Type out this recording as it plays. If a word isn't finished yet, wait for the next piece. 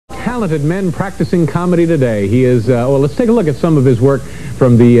talented men practicing comedy today. He is, well, let's take a look at some of his work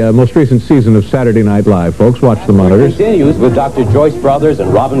from the most recent season of Saturday Night Live. Folks, watch the monitors. Continues with Dr. Joyce Brothers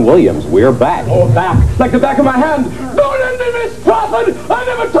and Robin Williams. We're back. Oh, back. Like the back of my hand. Don't end me, Miss Crawford. I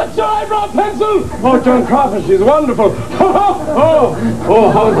never touched your eyebrow pencil. Oh, Joan Crawford, she's wonderful. Oh,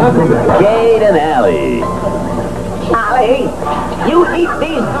 how's that? Gate and Alley. Allie, you eat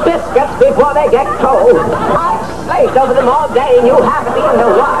these biscuits before they get cold. I've slaved over them all day and you haven't eaten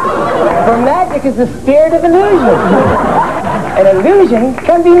a lot. For magic is the spirit of illusion. An illusion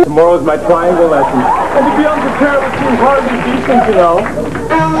can be... Tomorrow's my triangle lesson. And to be unprepared would seem hardly decent, you know.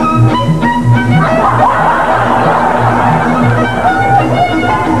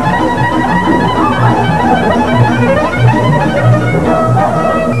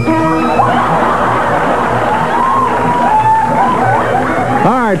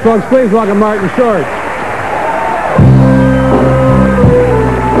 All right, folks, please welcome Martin Short.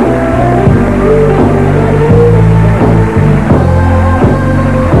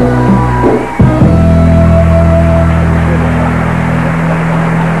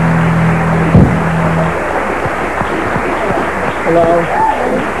 Hello.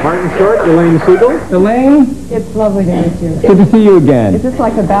 Martin Short, Elaine Siegel. Elaine? It's lovely to meet you. Good to see you again. Is this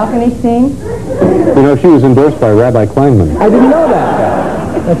like a balcony scene? You know, she was endorsed by Rabbi Kleinman. I didn't know that.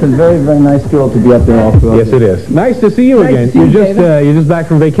 That's a very, very nice girl to be up there all throughout. Yes, it is. Nice to see you Nice again. to see you, You're just back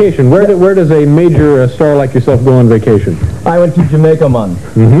from vacation. Where does a major star like yourself go on vacation? I went to Jamaica month.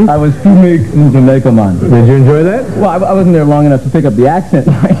 I was 2 weeks in Jamaica month. Did you enjoy that? Well, I wasn't there long enough to pick up the accent,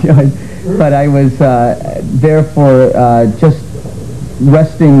 but I was there for just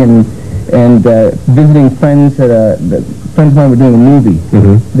resting and visiting friends friends of mine were doing a movie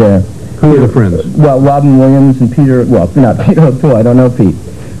there. Who are the friends? Well, Robin Williams and Peter, well, not Peter O'Toole, I don't know Pete.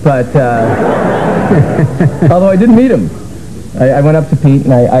 But, although I did meet him. I went up to Pete,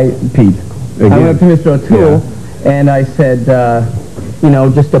 and I went up to Mr. O'Toole, and I said, you know,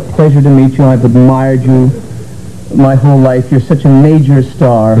 just a pleasure to meet you. I've admired you my whole life. You're such a major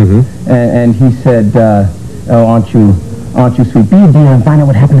star. And he said, oh, aren't you sweet? Be a dear and find out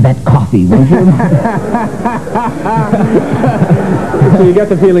what happened to that coffee, won't you? So you got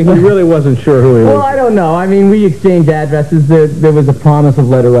the feeling he really wasn't sure who he was. Well, I don't know. I mean, we exchanged addresses. There was a promise of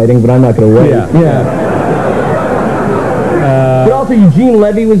letter writing, but I'm not going to wait. Yeah. But also Eugene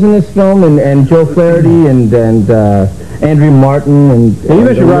Levy was in this film, and Joe Flaherty, and Andrew Martin, and you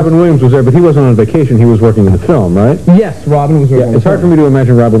mentioned Robin Williams was there, but he wasn't on vacation. He was working in the film, right? Yes, Robin was working. Yeah, it's hard for me to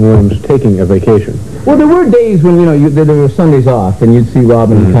imagine Robin Williams taking a vacation. Well, there were days when, you know, there were Sundays off, and you'd see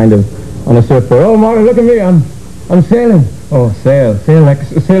Robin kind of on a surfboard. Oh, Martin, look at me, I'm sailing. Oh, sail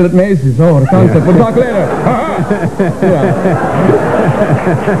at Macy's. Oh, the concept. We'll talk later.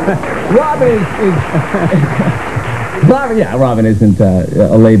 Robin isn't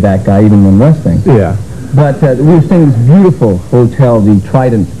a laid-back guy even when wrestling. Yeah. But we were staying in this beautiful hotel, the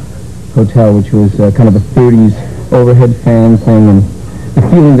Trident Hotel, which was kind of a 30s overhead fan thing, and the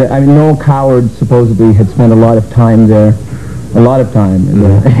feeling that, I mean, Noel Coward supposedly had spent a lot of time there, in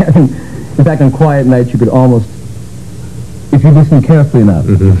fact, on quiet nights, you could almost, if you listen carefully enough,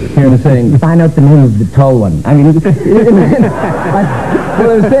 hear him saying, find out the name of the tall one. I mean, what I'm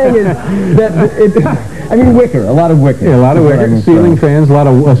saying is that I mean, wicker, a lot of wicker. Yeah, a lot of wicker, ceiling fans, a lot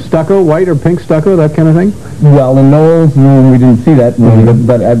of stucco, white or pink stucco, that kind of thing? Well, in Noel's room, we didn't see that,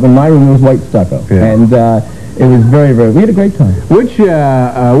 but in my room, it was white stucco. Yeah. And it was very, very, we had a great time. Which of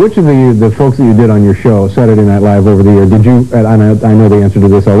the folks that you did on your show, Saturday Night Live, over the year, did you, and I know the answer to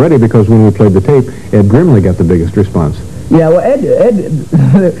this already, because when we played the tape, Ed Grimley got the biggest response. Yeah, well, Ed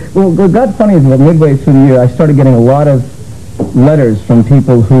well, what got funny is that midway through the year, I started getting a lot of letters from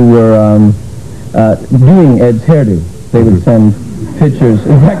people who were doing Ed's hairdo. They would send pictures.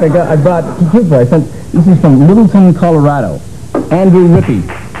 In fact, I sent, this is from Littleton, Colorado. Andrew Rippey.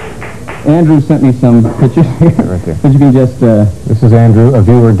 Andrew sent me some pictures here. Right there. But you can just, This is Andrew, a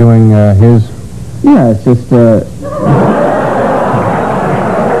viewer doing his... Yeah, it's just,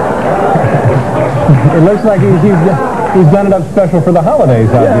 It looks like he's done it up special for the holidays,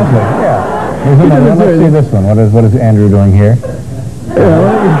 obviously. Yeah. Let's see this one. What is Andrew doing here?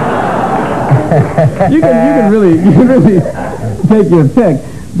 You can really take your pick.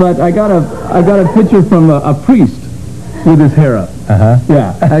 But I got a picture from a priest with his hair up.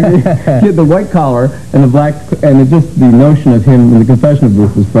 Yeah. He had the white collar and the black, and just the notion of him in the confessional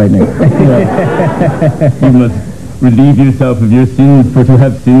booth was frightening. You must relieve yourself of your sins, for to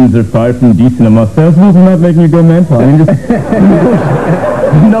have sins are far from decent amongst us. Well, not making you go mental. I mean, just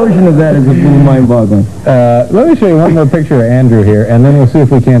the notion of that is a little mind-boggling. Let me show you one more picture of Andrew here, and then we'll see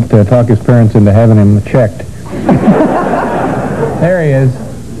if we can't talk his parents into having him checked. There he is.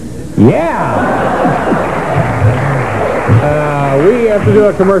 Yeah! We have to do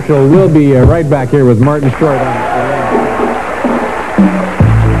a commercial. We'll be right back here with Martin Short on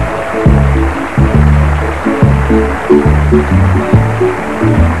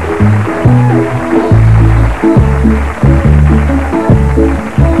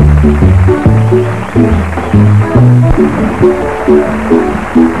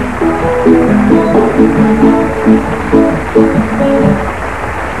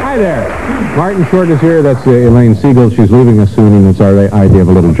Hi there. Martin Short is here. That's Elaine Siegel. She's leaving us soon, and it's our idea of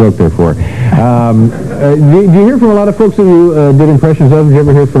a little joke there for her. Do you hear from a lot of folks that you did impressions of? Did you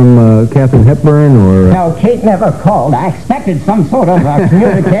ever hear from Katharine Hepburn or... No, Kate never called. I expected some sort of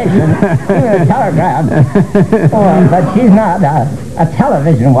communication, even a telegram. But she's not a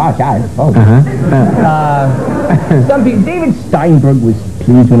television watch, I suppose. Some people, David Steinberg was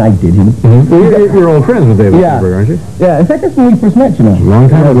pleased when I did him. Well, you're old friends with David Steinberg, aren't you? Yeah, in fact, that's when we first met, you know. A long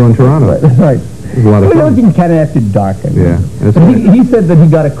time ago in Toronto. Right. It was a lot of fun. You kind of after dark. I mean. Yeah. That's But he said that he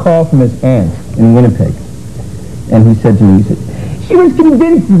got a call from his aunt in Winnipeg. And he said to me, he said, she was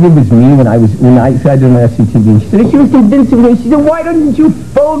convinced that it was me when I said I did my SCTV. She said, she was convinced it was me. She said, why didn't you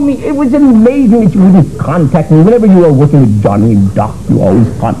phone me? It was amazing that you wouldn't contact me. Whenever you were working with Johnny and Doc, you always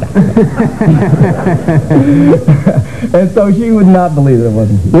contact me. And so she would not believe that it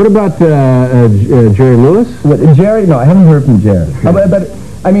wasn't he. What about Jerry Lewis? Jerry? No, I haven't heard from Jerry. But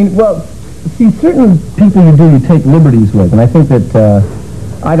I mean, well, see, certain people you take liberties with, and I think that,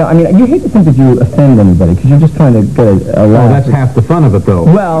 I mean, you hate to think that you offend anybody, because you're just trying to get a laugh. Oh, that's half the fun of it, though.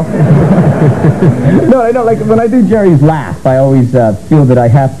 Well, no, I know, like, when I do Jerry's laugh, I always feel that I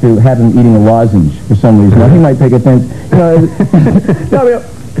have to have him eating a lozenge for some reason. Now, he might take offense.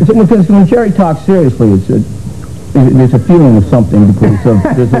 Because when Jerry talks seriously, there's a feeling of something, because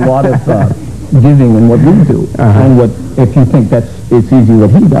there's a lot of giving in what we do. And if you think it's easy what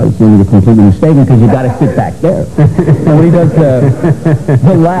he does, then you're completely mistaken, because you got to sit back there. And when he does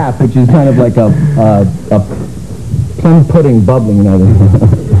the laugh, which is kind of like a plum pudding bubbling, you know.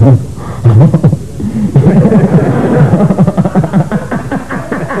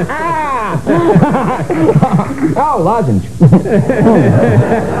 Oh, lozenge.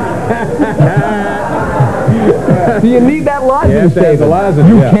 Do you need that lozenge? Yes, the lozenge.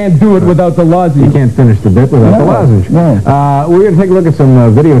 You can't do it without the lozenge. You can't finish the bit without the lozenge. No. We're going to take a look at some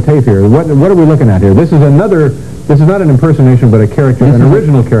videotape here. What are we looking at here? This is not an impersonation, but a character, an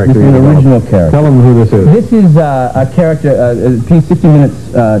original character. This is an original character. Tell them who this is. This is a character, a piece, 60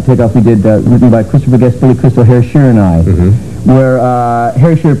 Minutes takeoff we did, written by Christopher Guest, Billy Crystal, Harry Shearer, and I, where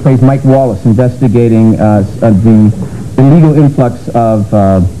Harry Shearer plays Mike Wallace, investigating the illegal influx of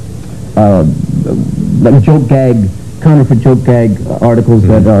like counterfeit joke gag articles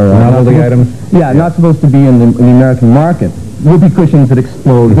that are... novelty items? Yeah, not supposed to be in the American market. Whoopee cushions that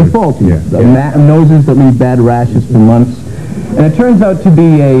explode. They're faulty. Noses that leave bad rashes for months. And it turns out to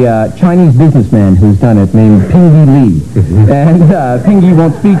be a Chinese businessman who's done it, named Pingy Lee. And Pingy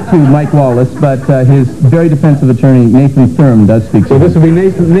won't speak to Mike Wallace, but his very defensive attorney, Nathan Thurm, does speak to him. So this will be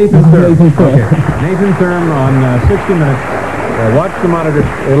Nathan Thurm. Nathan Thurm. Okay. Nathan Thurm on 60 Minutes. Watch the monitor.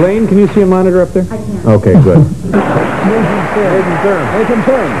 Elaine, can you see a monitor up there? I can. Okay, good. Nathan Thurm. Nathan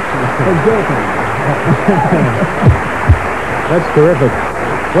Thurm. That's terrific.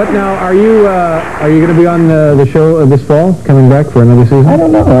 What now? Are you going to be on the show this fall, coming back for another season? I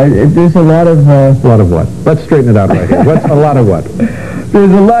don't know. There's a lot of... A lot of what? Let's straighten it out right here. What's a lot of what?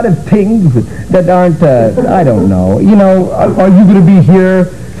 There's a lot of things that aren't, I don't know. You know, are you going to be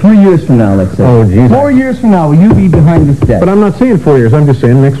here 3 years from now, let's say? Oh, geez. 4 years from now, will you be behind this desk? But I'm not saying 4 years. I'm just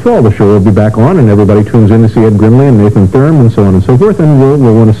saying next fall the show will be back on, and everybody tunes in to see Ed Grimley and Nathan Thurm and so on and so forth, and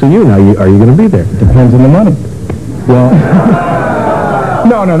we'll want to see you. Now, are you going to be there? Depends on the money. Well...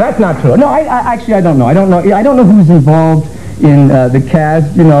 No, that's not true. No, I actually, I don't know. I don't know who's involved in the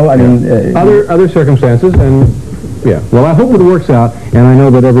cast, you know. I mean... Other circumstances, and... Yeah. Well, I hope it works out, and I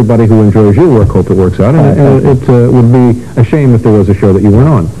know that everybody who enjoys your work hope it works out, and it would be a shame if there was a show that you weren't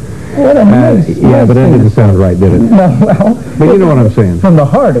on. What a nice yeah, but that didn't sound right, did it? No, well... But you know what I'm saying. From the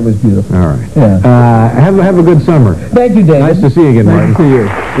heart, it was beautiful. All right. Yeah. Have a good summer. Thank you, David. Nice to see you again, Martin. Nice to see you.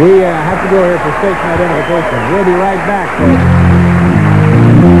 We have to go here for station identification. We'll be right back.